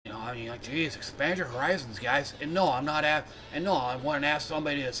I mean, like, geez, expand your horizons, guys. And no, I'm not and no, I wouldn't ask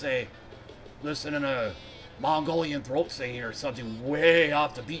somebody to say, listen to a Mongolian throat singing or something way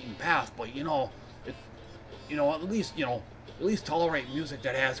off the beaten path, but at least tolerate music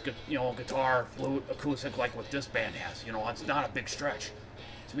that has, guitar, flute, acoustic, like what this band has. It's not a big stretch.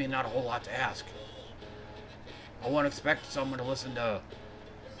 To me, not a whole lot to ask. I wouldn't expect someone to listen to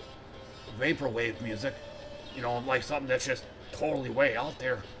vaporwave music, like something that's just totally way out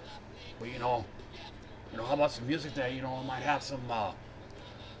there. But how about some music that might have some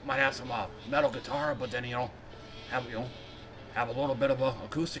metal guitar, but then have a little bit of a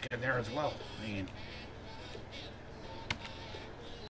acoustic in there as well. I mean,